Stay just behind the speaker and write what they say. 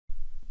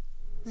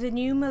The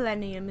new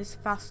millennium is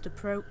fast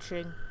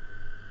approaching.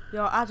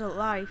 Your adult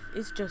life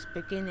is just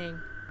beginning.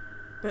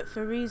 But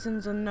for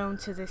reasons unknown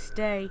to this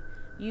day,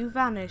 you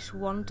vanish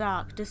one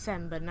dark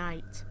December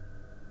night.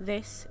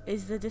 This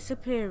is the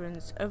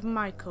disappearance of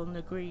Michael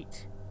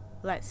Negrete.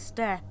 Let's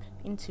step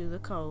into the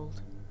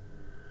cold.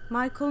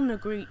 Michael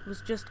Negrete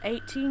was just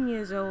 18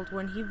 years old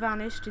when he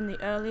vanished in the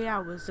early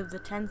hours of the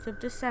 10th of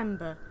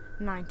December,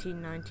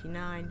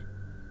 1999.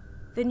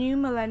 The new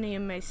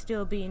millennium may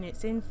still be in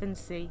its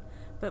infancy,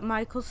 but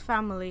Michael's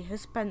family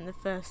has spent the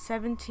first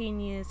 17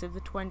 years of the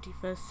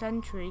 21st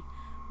century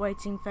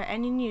waiting for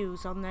any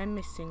news on their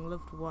missing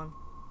loved one.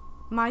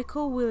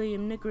 Michael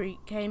William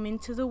Negrete came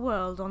into the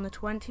world on the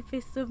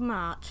 25th of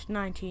March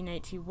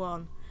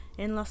 1981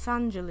 in Los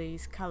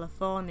Angeles,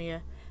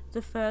 California,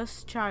 the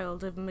first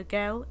child of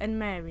Miguel and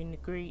Mary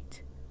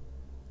Negrete.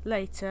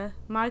 Later,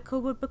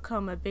 Michael would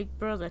become a big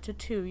brother to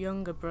two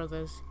younger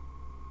brothers.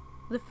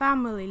 The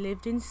family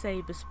lived in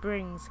Sabre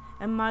Springs,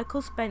 and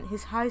Michael spent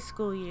his high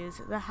school years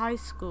at the high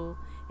school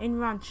in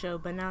Rancho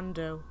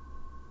Bernardo.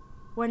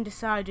 When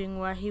deciding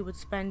where he would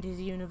spend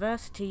his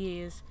university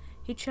years,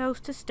 he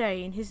chose to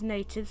stay in his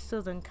native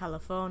Southern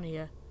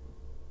California.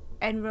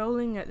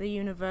 Enrolling at the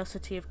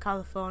University of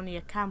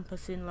California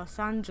campus in Los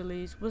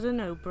Angeles was a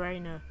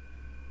no-brainer.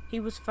 He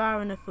was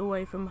far enough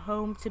away from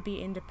home to be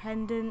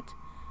independent,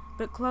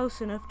 but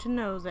close enough to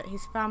know that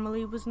his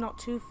family was not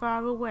too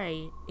far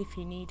away if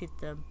he needed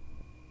them.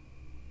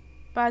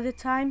 By the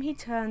time he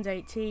turned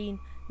 18,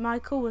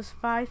 Michael was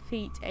 5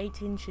 feet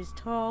 8 inches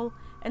tall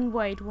and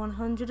weighed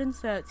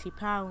 130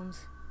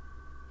 pounds.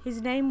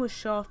 His name was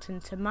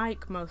shortened to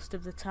Mike most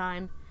of the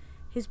time.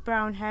 His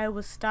brown hair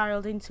was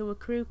styled into a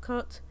crew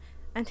cut,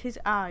 and his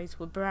eyes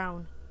were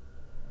brown.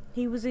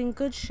 He was in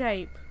good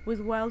shape, with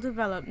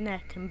well-developed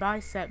neck and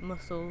bicep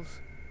muscles.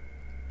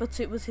 But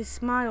it was his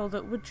smile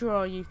that would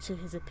draw you to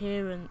his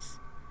appearance.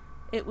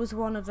 It was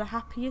one of the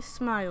happiest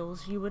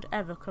smiles you would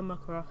ever come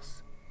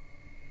across.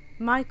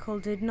 Michael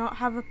did not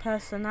have a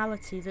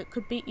personality that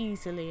could be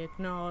easily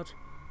ignored.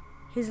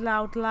 His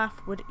loud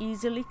laugh would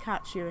easily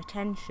catch your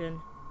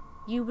attention.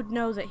 You would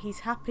know that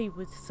he's happy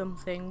with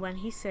something when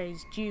he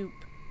says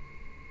dupe.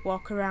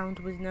 Walk around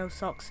with no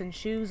socks and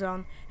shoes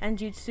on, and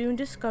you'd soon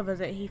discover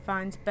that he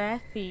finds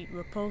bare feet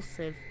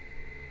repulsive.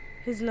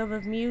 His love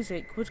of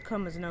music would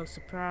come as no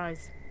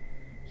surprise.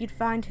 You'd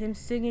find him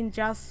singing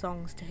jazz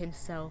songs to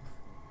himself.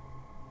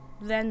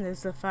 Then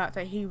there's the fact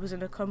that he was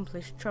an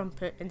accomplished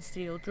trumpet and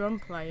steel drum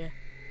player.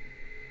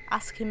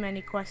 Ask him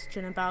any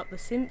question about The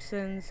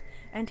Simpsons,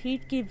 and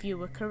he'd give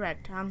you a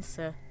correct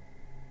answer.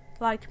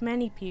 Like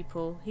many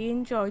people, he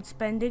enjoyed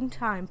spending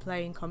time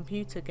playing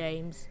computer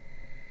games.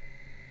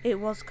 It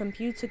was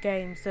computer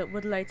games that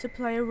would later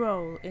play a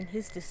role in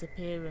his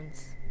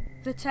disappearance.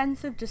 The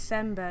 10th of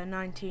December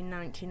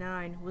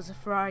 1999 was a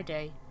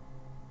Friday.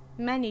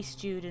 Many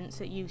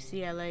students at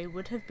UCLA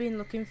would have been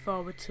looking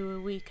forward to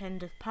a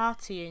weekend of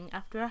partying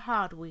after a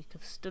hard week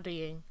of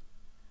studying.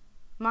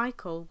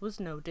 Michael was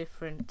no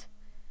different.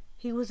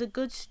 He was a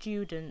good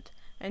student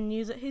and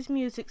knew that his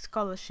music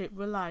scholarship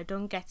relied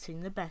on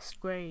getting the best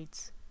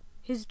grades.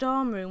 His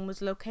dorm room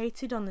was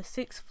located on the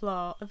 6th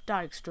floor of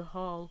Dykstra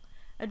Hall,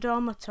 a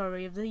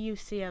dormitory of the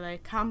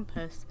UCLA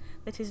campus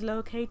that is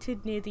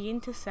located near the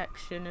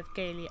intersection of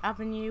Gailey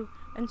Avenue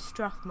and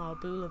Strathmore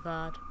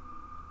Boulevard.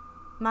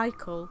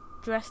 Michael,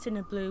 dressed in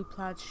a blue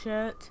plaid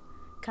shirt,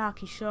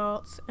 khaki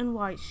shorts and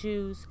white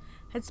shoes,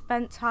 had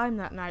spent time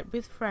that night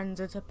with friends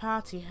at a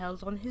party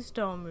held on his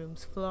dorm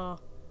room's floor.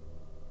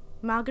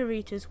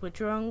 Margaritas were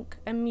drunk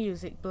and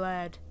music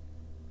blared.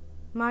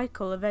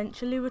 Michael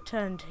eventually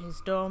returned to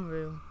his dorm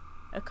room.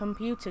 A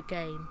computer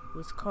game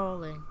was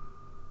calling.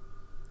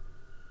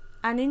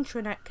 An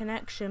intranet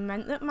connection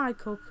meant that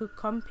Michael could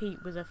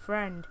compete with a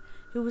friend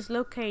who was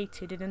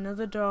located in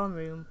another dorm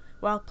room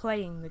while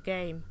playing the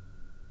game.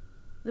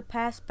 The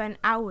pair spent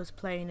hours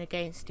playing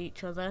against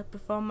each other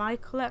before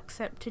Michael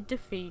accepted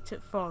defeat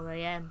at 4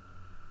 a.m.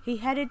 He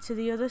headed to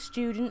the other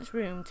student's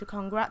room to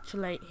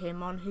congratulate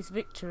him on his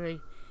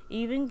victory,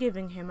 even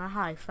giving him a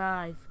high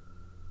five.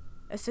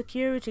 A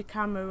security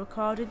camera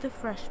recorded the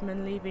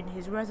freshman leaving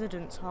his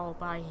residence hall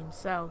by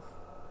himself.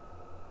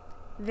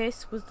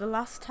 This was the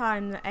last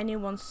time that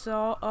anyone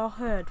saw or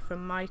heard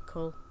from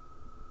Michael.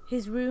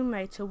 His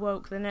roommate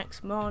awoke the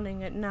next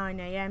morning at 9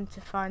 a.m. to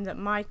find that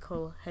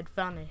Michael had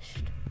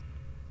vanished.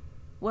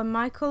 When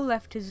Michael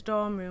left his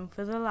dorm room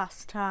for the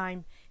last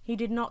time, he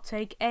did not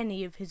take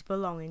any of his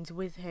belongings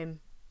with him.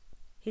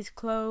 His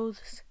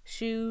clothes,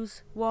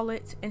 shoes,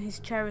 wallet, and his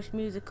cherished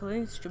musical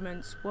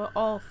instruments were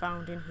all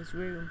found in his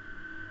room.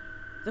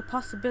 The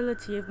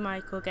possibility of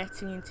Michael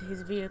getting into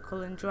his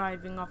vehicle and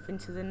driving off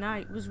into the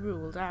night was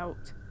ruled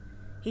out.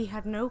 He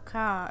had no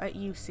car at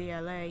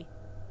UCLA.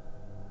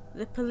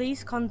 The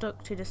police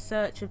conducted a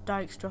search of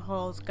Dykstra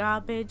Hall's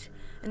garbage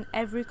and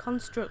every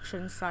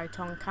construction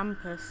site on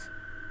campus.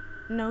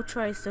 No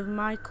trace of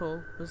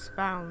Michael was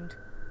found.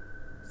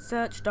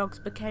 Search dogs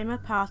became a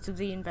part of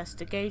the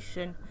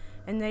investigation,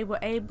 and they were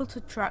able to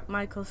track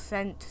Michael's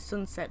scent to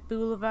Sunset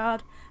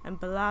Boulevard and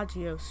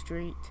Bellagio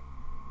Street.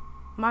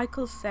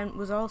 Michael's scent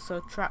was also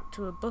tracked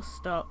to a bus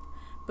stop,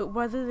 but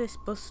whether this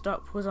bus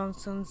stop was on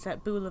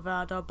Sunset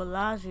Boulevard or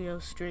Bellagio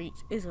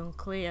Street is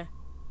unclear.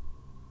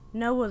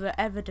 No other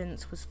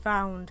evidence was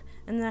found,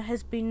 and there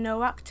has been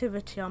no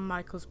activity on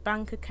Michael's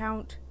bank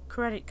account,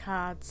 credit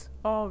cards,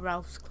 or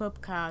Ralph's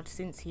club card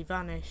since he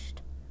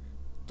vanished.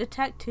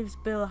 Detectives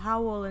Bill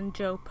Howell and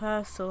Joe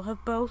Purcell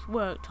have both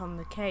worked on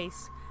the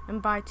case,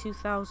 and by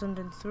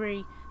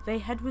 2003 they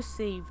had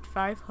received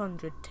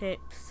 500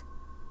 tips.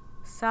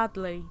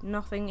 Sadly,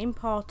 nothing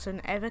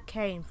important ever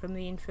came from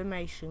the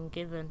information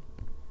given.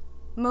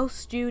 Most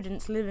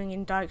students living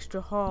in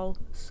Dykstra Hall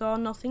saw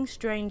nothing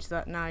strange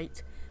that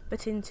night,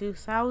 but in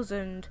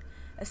 2000,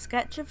 a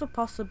sketch of a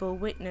possible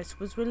witness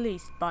was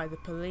released by the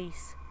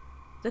police.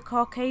 The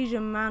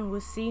Caucasian man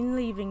was seen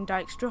leaving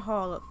Dykstra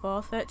Hall at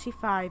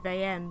 4:35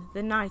 a.m.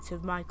 the night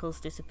of Michael's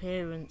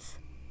disappearance.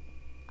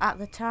 At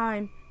the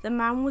time, the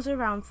man was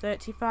around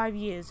 35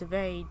 years of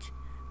age,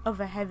 of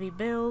a heavy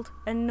build,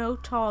 and no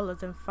taller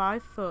than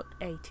 5 foot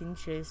 8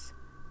 inches.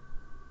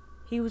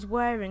 He was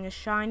wearing a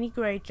shiny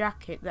grey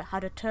jacket that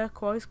had a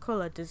turquoise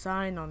colour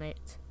design on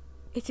it.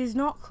 It is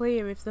not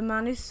clear if the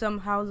man is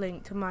somehow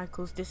linked to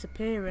Michael's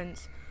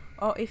disappearance,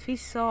 or if he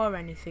saw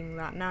anything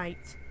that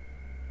night.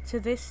 To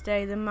this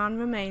day the man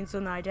remains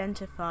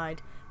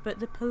unidentified, but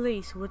the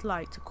police would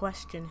like to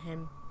question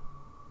him.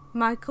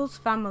 Michael's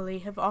family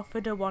have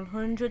offered a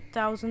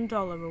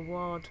 $100,000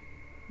 reward.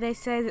 They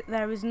say that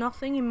there is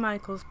nothing in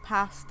Michael's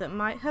past that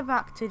might have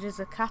acted as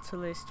a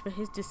catalyst for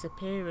his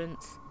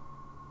disappearance.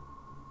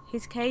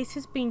 His case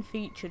has been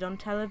featured on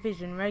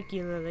television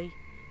regularly,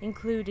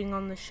 including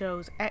on the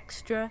shows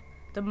Extra,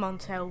 The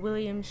Montel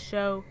Williams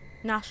Show,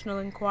 National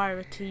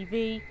Enquirer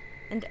TV,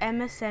 and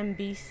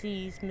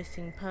MSNBC's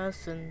Missing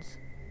Persons.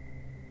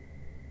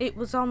 It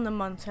was on the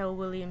Montel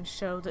Williams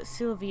Show that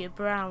Sylvia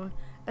Brown,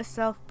 a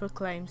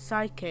self-proclaimed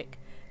psychic,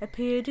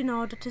 appeared in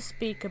order to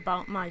speak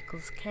about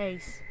Michael's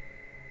case.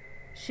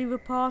 She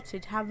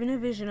reported having a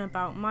vision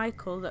about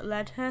Michael that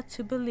led her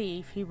to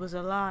believe he was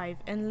alive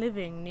and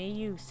living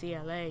near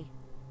UCLA.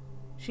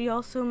 She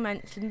also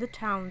mentioned the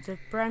towns of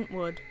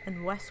Brentwood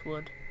and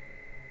Westwood.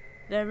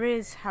 There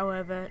is,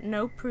 however,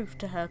 no proof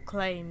to her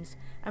claims,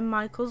 and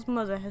Michael's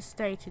mother has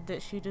stated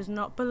that she does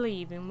not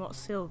believe in what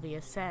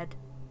Sylvia said.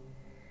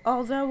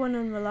 Although an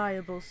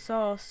unreliable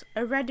source,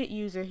 a Reddit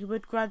user who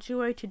had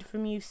graduated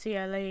from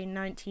UCLA in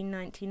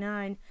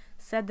 1999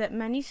 said that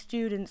many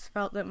students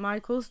felt that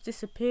Michael's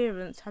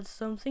disappearance had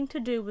something to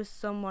do with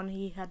someone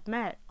he had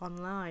met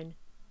online.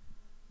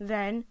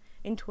 Then,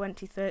 in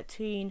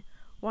 2013,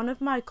 one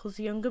of Michael's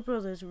younger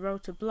brothers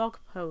wrote a blog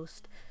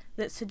post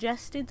that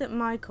suggested that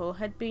Michael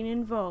had been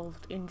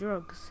involved in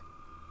drugs.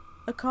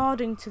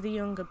 According to the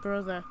younger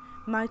brother,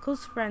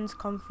 Michael's friends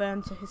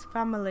confirmed to his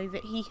family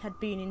that he had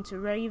been into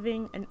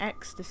raving and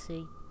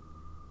ecstasy.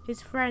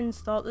 His friends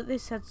thought that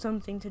this had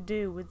something to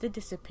do with the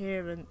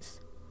disappearance.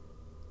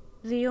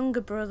 The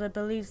younger brother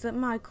believes that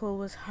Michael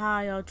was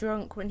high or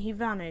drunk when he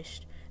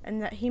vanished,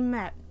 and that he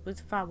met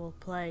with foul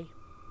play.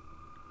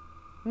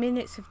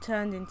 Minutes have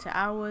turned into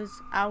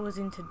hours, hours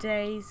into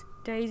days,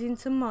 days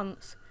into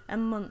months,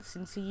 and months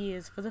into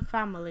years for the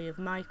family of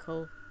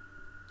Michael.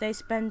 They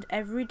spend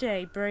every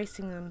day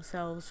bracing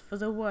themselves for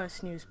the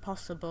worst news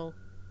possible.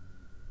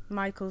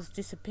 Michael's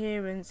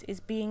disappearance is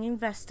being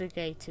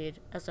investigated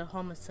as a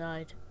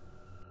homicide.